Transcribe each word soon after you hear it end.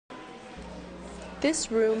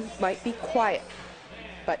This room might be quiet,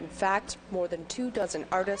 but in fact, more than 24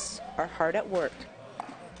 artists are hard at work.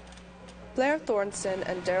 Blair Thornton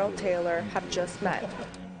and Daryl Taylor have just met,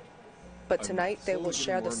 but tonight they will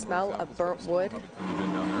share the smell of burnt wood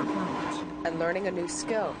and learning a new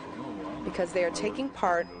skill, because they are taking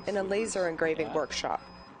part in a laser engraving workshop.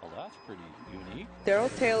 Well, that's pretty unique.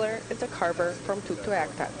 Daryl Taylor is a carver from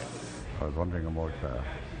Tutuektak. I was wondering about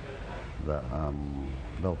the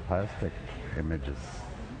little plastic images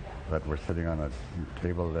that were sitting on a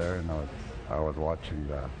table there, and I was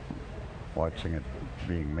watching it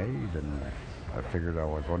being made, and I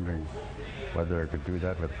was wondering whether I could do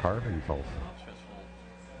that with carvings also.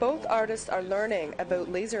 Both artists are learning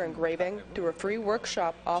about laser engraving through a free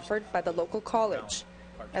workshop offered by the local college,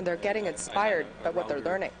 and they're getting inspired by what they're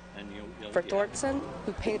learning. For Thornton,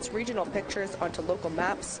 who paints regional pictures onto local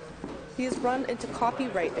maps, he has run into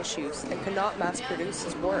copyright issues and cannot mass-produce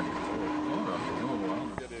his work.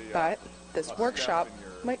 But this workshop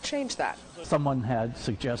might change that. Someone had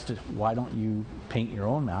suggested, why don't you paint your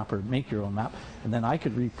own map or make your own map, and then I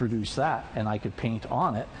could reproduce that and I could paint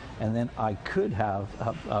on it, and then I could have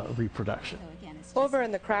a reproduction. Over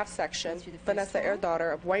in the craft section, Vanessa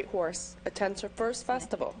Airdaughter of Whitehorse attends her first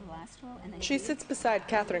festival. She sits beside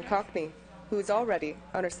Catherine Cockney, who is already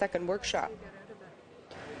on her second workshop.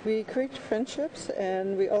 We create friendships,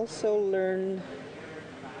 and we also learn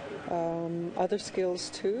other skills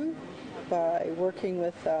too by working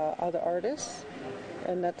with other artists,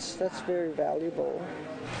 and that's very valuable.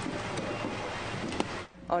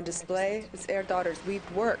 On display is Airdaughter's weaved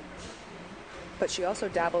work, but she also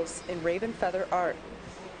dabbles in raven feather art.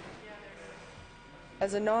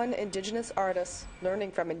 As a non-Indigenous artist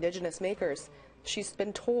learning from Indigenous makers, she's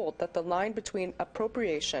been told that the line between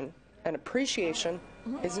appropriation and appreciation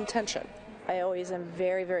is intention. I always am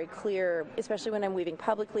very, very clear, especially when I'm weaving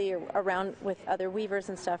publicly or around with other weavers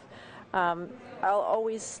and stuff. I'll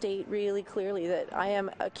always state really clearly that I am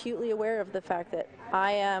acutely aware of the fact that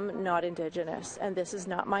I am not Indigenous, and this is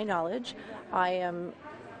not my knowledge. I'm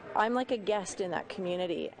like a guest in that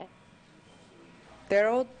community.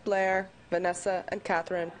 Daryl, Blair, Vanessa, and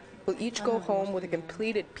Catherine will each go home with a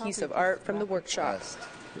completed piece of art from the workshop.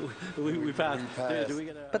 We passed.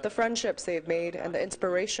 But the friendships they've made and the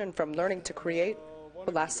inspiration from learning to create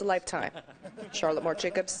will last a lifetime. Charlotte Moore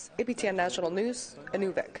Jacobs, APTN National News,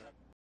 Inuvik.